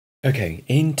Okay,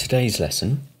 in today's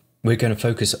lesson, we're going to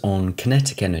focus on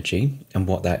kinetic energy and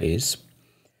what that is.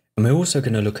 And we're also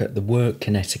going to look at the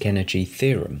Work-Kinetic Energy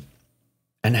Theorem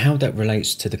and how that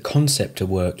relates to the concept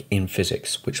of work in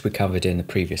physics, which we covered in the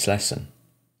previous lesson.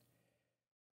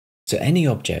 So any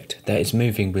object that is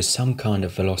moving with some kind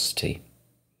of velocity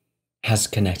has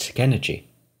kinetic energy.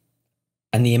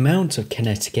 And the amount of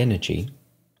kinetic energy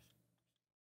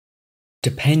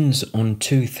depends on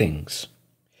two things.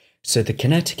 So the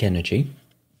kinetic energy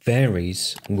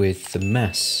varies with the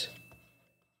mass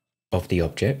of the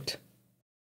object,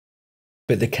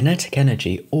 but the kinetic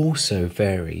energy also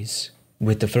varies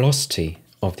with the velocity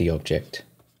of the object.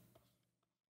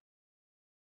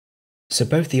 So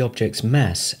both the object's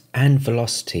mass and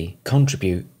velocity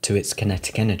contribute to its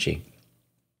kinetic energy.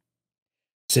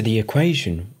 So the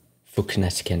equation for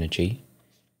kinetic energy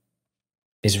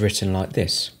is written like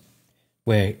this,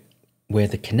 where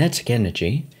the kinetic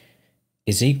energy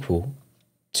is equal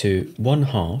to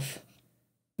 1/2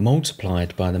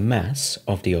 multiplied by the mass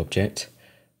of the object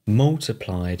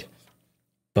multiplied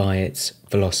by its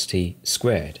velocity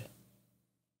squared.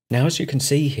 Now, as you can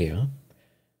see here,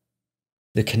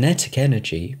 the kinetic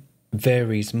energy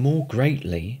varies more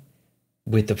greatly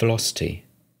with the velocity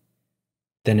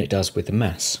than it does with the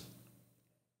mass.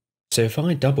 So if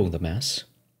I double the mass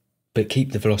but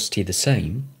keep the velocity the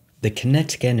same, the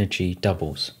kinetic energy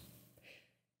doubles.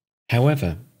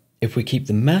 However, if we keep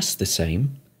the mass the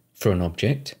same for an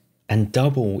object and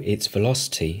double its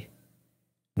velocity,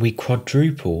 we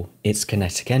quadruple its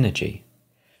kinetic energy.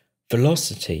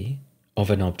 Velocity of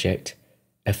an object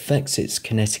affects its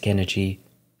kinetic energy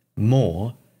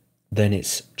more than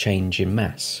its change in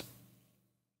mass.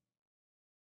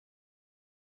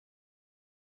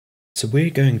 So we're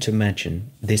going to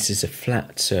imagine this is a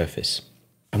flat surface,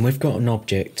 and we've got an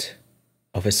object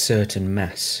of a certain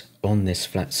mass on this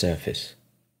flat surface,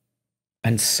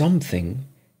 and something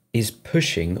is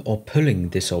pushing or pulling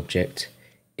this object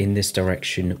in this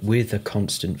direction with a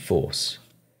constant force,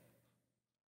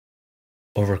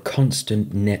 or a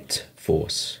constant net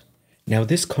force. Now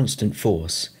this constant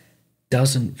force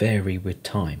doesn't vary with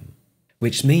time,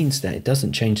 which means that it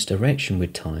doesn't change direction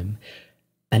with time,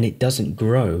 and it doesn't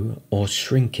grow or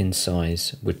shrink in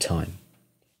size with time.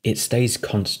 It stays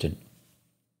constant.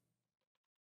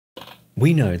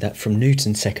 We know that from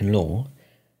Newton's second law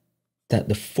that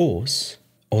the force,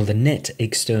 or the net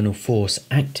external force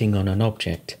acting on an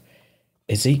object,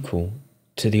 is equal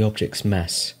to the object's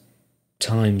mass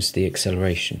times the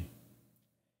acceleration.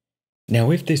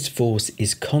 Now, if this force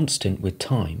is constant with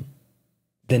time,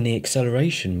 then the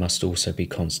acceleration must also be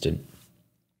constant.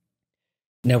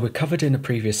 Now, we covered in a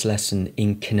previous lesson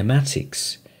in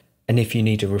kinematics, and if you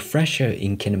need a refresher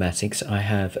in kinematics, I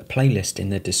have a playlist in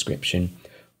the description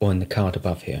or in the card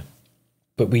above here.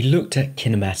 But we looked at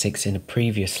kinematics in a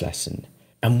previous lesson,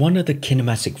 and one of the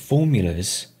kinematic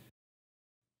formulas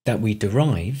that we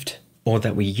derived, or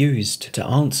that we used to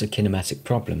answer kinematic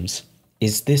problems,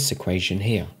 is this equation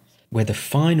here, where the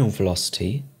final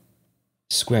velocity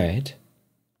squared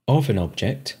of an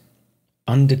object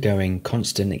undergoing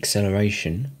constant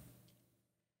acceleration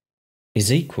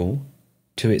is equal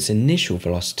to its initial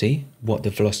velocity, what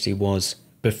the velocity was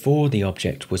before the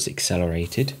object was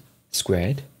accelerated,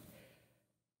 squared,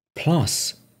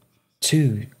 plus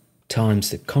 2 times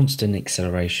the constant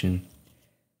acceleration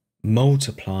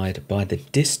multiplied by the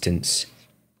distance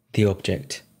the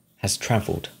object has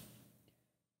travelled.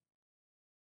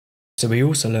 So we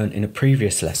also learned in a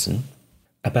previous lesson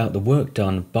about the work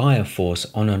done by a force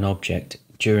on an object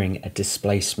during a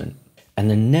displacement, and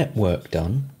the net work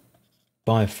done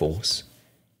by a force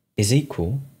is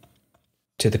equal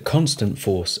to the constant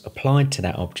force applied to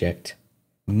that object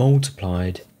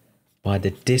multiplied by the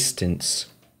distance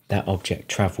that object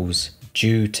travels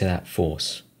due to that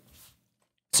force.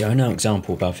 So in our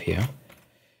example above here,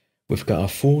 we've got a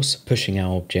force pushing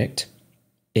our object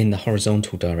in the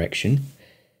horizontal direction,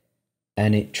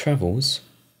 and it travels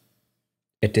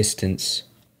a distance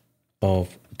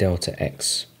of delta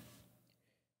x.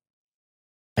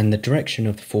 And the direction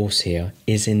of the force here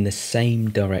is in the same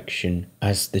direction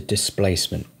as the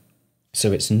displacement.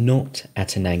 So it's not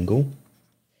at an angle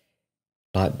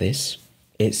like this,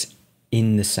 it's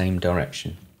in the same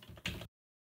direction.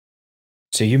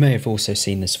 So you may have also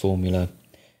seen this formula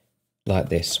like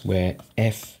this, where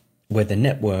the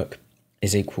net work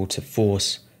is equal to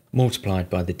force multiplied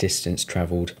by the distance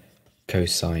travelled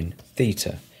cosine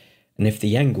theta. And if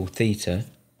the angle theta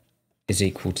is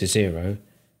equal to 0,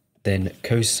 then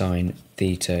cosine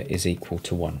theta is equal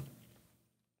to 1.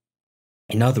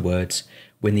 In other words,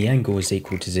 when the angle is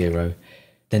equal to 0,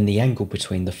 then the angle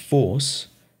between the force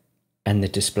and the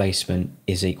displacement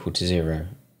is equal to 0.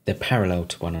 They're parallel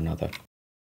to one another.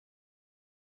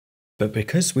 But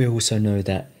because we also know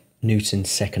that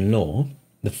Newton's second law,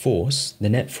 the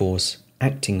net force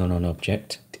acting on an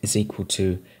object is equal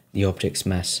to the object's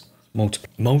mass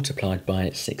multiplied by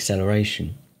its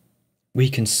acceleration, we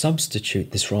can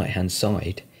substitute this right-hand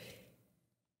side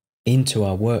into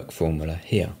our work formula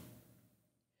here.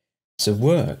 So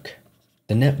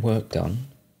the net work done,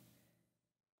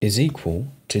 is equal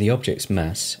to the object's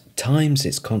mass times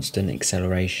its constant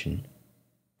acceleration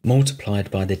multiplied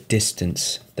by the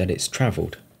distance that it's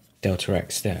travelled, delta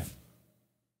x there.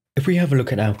 If we have a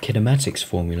look at our kinematics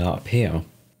formula up here,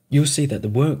 you'll see that the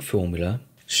work formula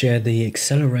share the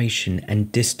acceleration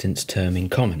and distance term in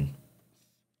common.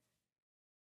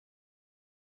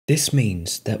 This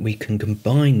means that we can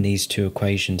combine these two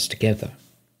equations together,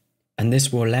 and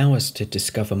this will allow us to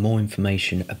discover more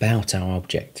information about our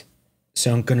object.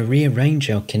 So I'm going to rearrange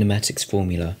our kinematics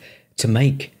formula to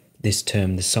make this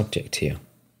term the subject here.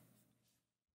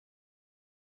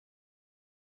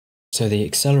 So the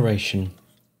acceleration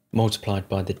multiplied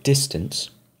by the distance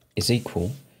is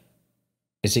equal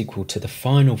to the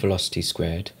final velocity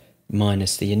squared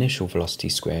minus the initial velocity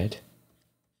squared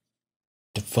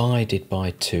divided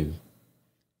by 2.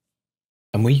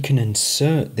 And we can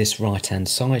insert this right-hand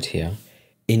side here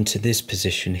into this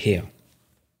position here.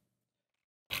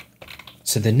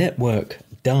 So the net work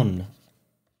done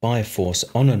by a force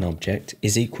on an object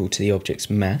is equal to the object's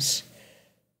mass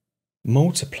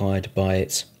multiplied by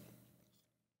its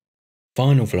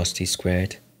final velocity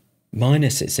squared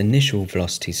minus its initial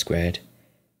velocity squared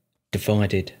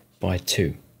divided by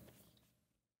 2.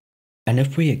 And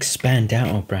if we expand out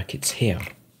our brackets here,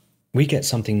 we get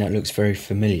something that looks very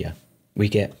familiar. We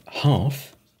get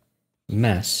half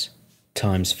mass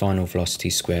times final velocity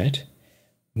squared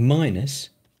minus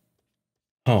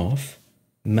half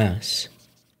mass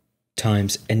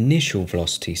times initial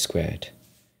velocity squared.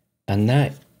 And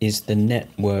that is the net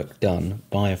work done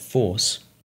by a force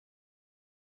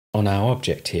on our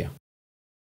object here.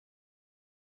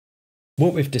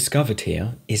 What we've discovered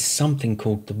here is something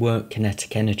called the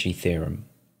Work-Kinetic Energy Theorem.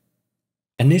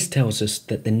 And this tells us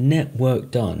that the net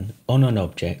work done on an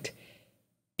object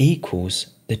equals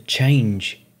the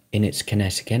change in its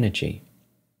kinetic energy.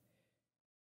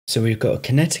 So we've got a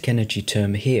kinetic energy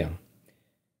term here,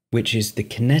 which is the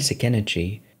kinetic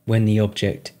energy when the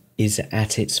object is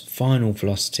at its final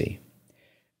velocity.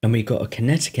 And we've got a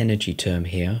kinetic energy term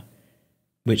here,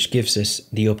 which gives us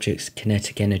the object's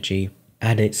kinetic energy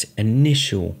at its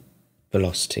initial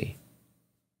velocity.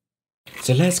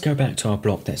 So let's go back to our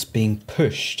block that's being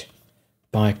pushed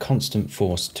by a constant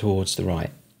force towards the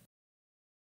right.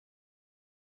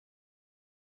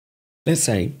 Let's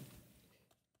say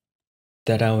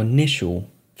that our initial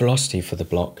velocity for the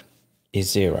block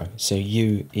is 0, so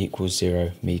u equals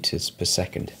 0 meters per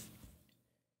second.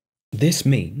 This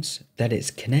means that its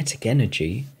kinetic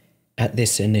energy at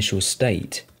this initial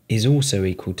state is also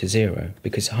equal to 0,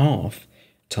 because half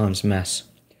times mass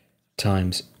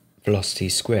times velocity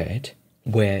squared,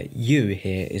 where u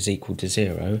here is equal to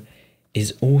 0,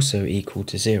 is also equal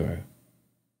to 0.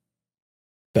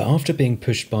 But after being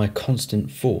pushed by a constant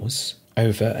force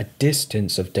over a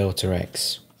distance of delta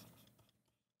x,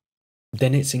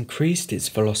 then it's increased its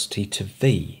velocity to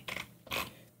v,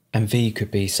 and v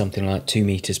could be something like 2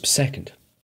 meters per second.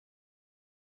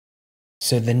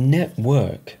 So the net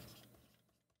work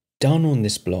done on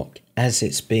this block as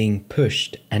it's being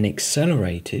pushed and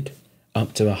accelerated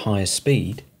up to a higher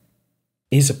speed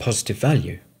is a positive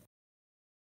value.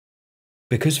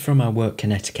 Because from our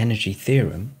work-kinetic energy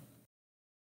theorem,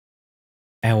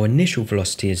 our initial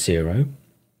velocity is 0,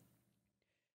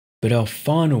 but our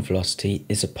final velocity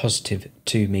is a positive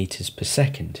 2 meters per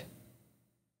second.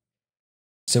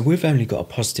 So we've only got a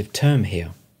positive term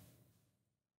here,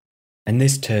 and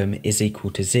this term is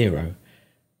equal to 0.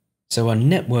 So our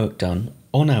net work done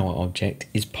on our object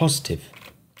is positive.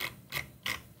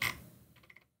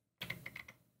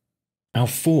 Our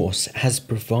force has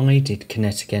provided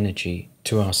kinetic energy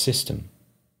to our system.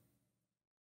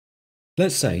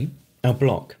 Let's say our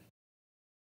block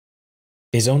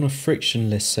is on a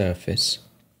frictionless surface.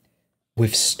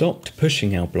 We've stopped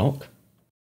pushing our block,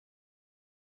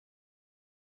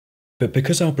 but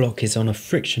because our block is on a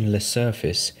frictionless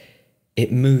surface,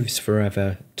 it moves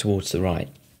forever towards the right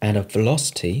at a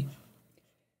velocity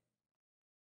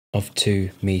of 2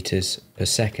 meters per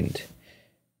second.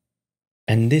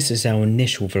 And this is our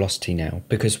initial velocity now,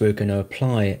 because we're going to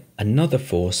apply another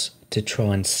force to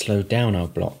try and slow down our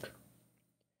block.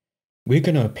 We're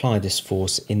going to apply this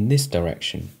force in this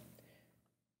direction.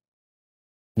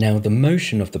 Now the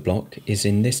motion of the block is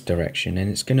in this direction, and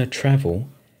it's going to travel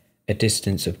a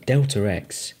distance of delta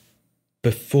x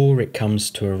before it comes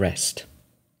to a rest.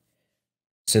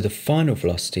 So the final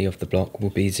velocity of the block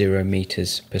will be 0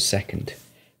 meters per second,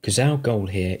 because our goal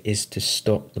here is to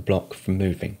stop the block from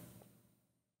moving.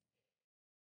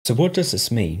 So what does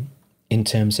this mean in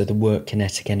terms of the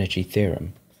work-kinetic energy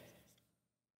theorem?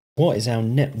 What is our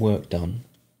net work done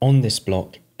on this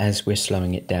block as we're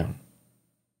slowing it down?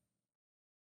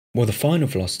 Well, the final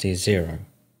velocity is 0.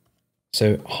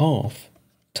 So half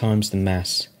times the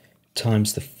mass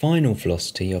times the final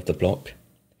velocity of the block,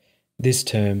 this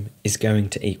term is going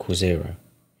to equal 0.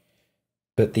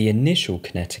 But the initial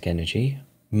kinetic energy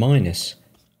minus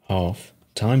half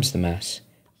times the mass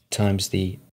times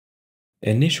the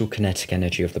initial kinetic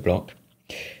energy of the block,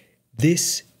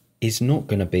 this is not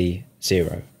going to be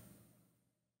 0.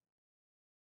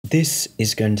 This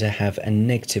is going to have a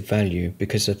negative value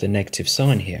because of the negative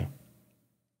sign here.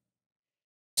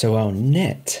 So our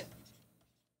net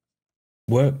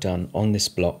work done on this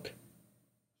block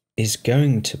is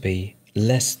going to be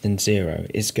less than 0,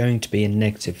 is going to be a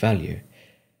negative value.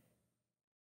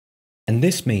 And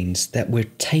this means that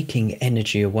we're taking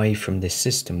energy away from this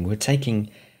system. We're taking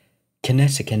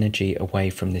kinetic energy away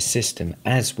from this system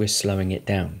as we're slowing it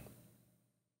down.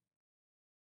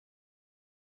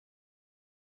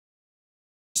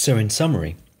 So in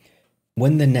summary,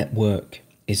 when the net work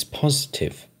is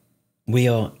positive, we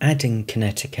are adding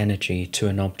kinetic energy to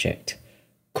an object,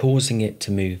 causing it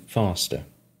to move faster.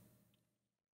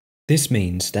 This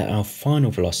means that our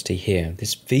final velocity here,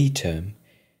 this v term,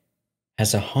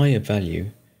 has a higher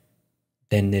value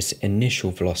than this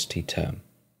initial velocity term.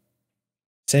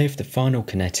 Say if the final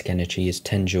kinetic energy is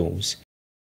 10 joules,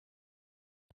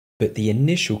 but the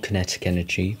initial kinetic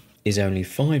energy is only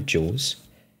 5 joules,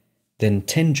 then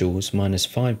 10 joules minus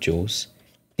 5 joules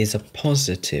is a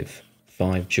positive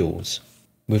 5 joules.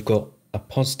 We've got a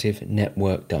positive net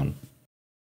work done.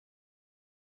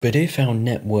 But if our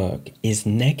net work is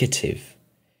negative,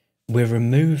 we're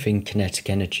removing kinetic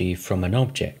energy from an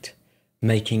object,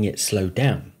 making it slow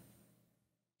down.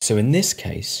 So in this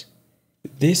case,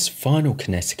 this final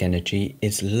kinetic energy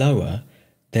is lower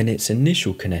than its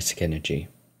initial kinetic energy,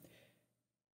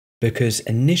 because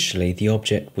initially the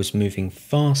object was moving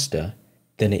faster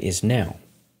than it is now.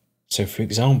 So for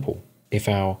example, if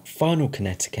our final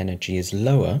kinetic energy is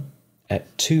lower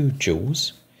at 2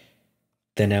 joules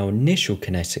than our initial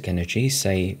kinetic energy,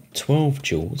 say 12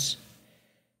 joules,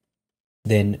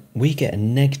 then we get a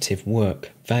negative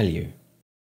work value,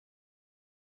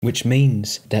 which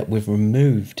means that we've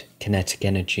removed kinetic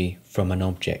energy from an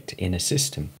object in a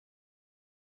system.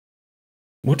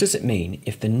 What does it mean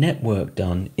if the net work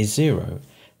done is 0?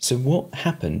 So what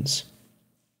happens?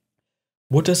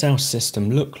 What does our system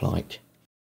look like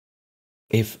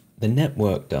if the net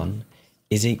work done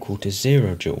is equal to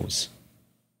 0 joules?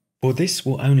 Well, this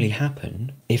will only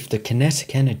happen if the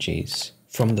kinetic energies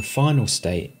from the final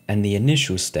state and the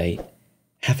initial state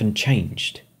haven't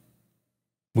changed,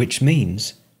 which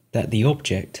means that the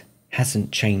object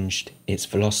hasn't changed its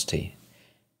velocity.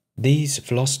 These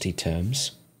velocity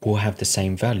terms will have the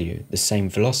same value, the same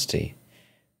velocity.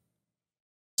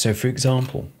 So for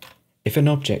example, if an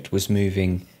object was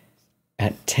moving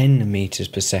at 10 meters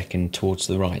per second towards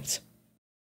the right,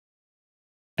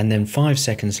 and then 5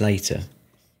 seconds later,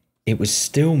 it was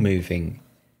still moving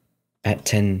at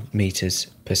 10 meters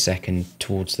per second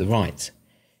towards the right,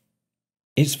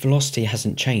 its velocity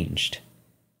hasn't changed.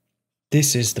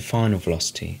 This is the final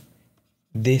velocity.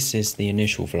 This is the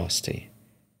initial velocity.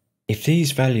 If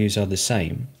these values are the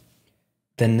same,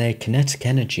 then their kinetic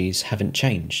energies haven't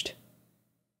changed.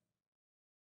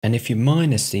 And if you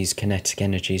minus these kinetic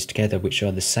energies together, which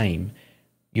are the same,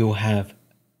 you'll have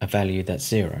a value that's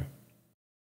 0.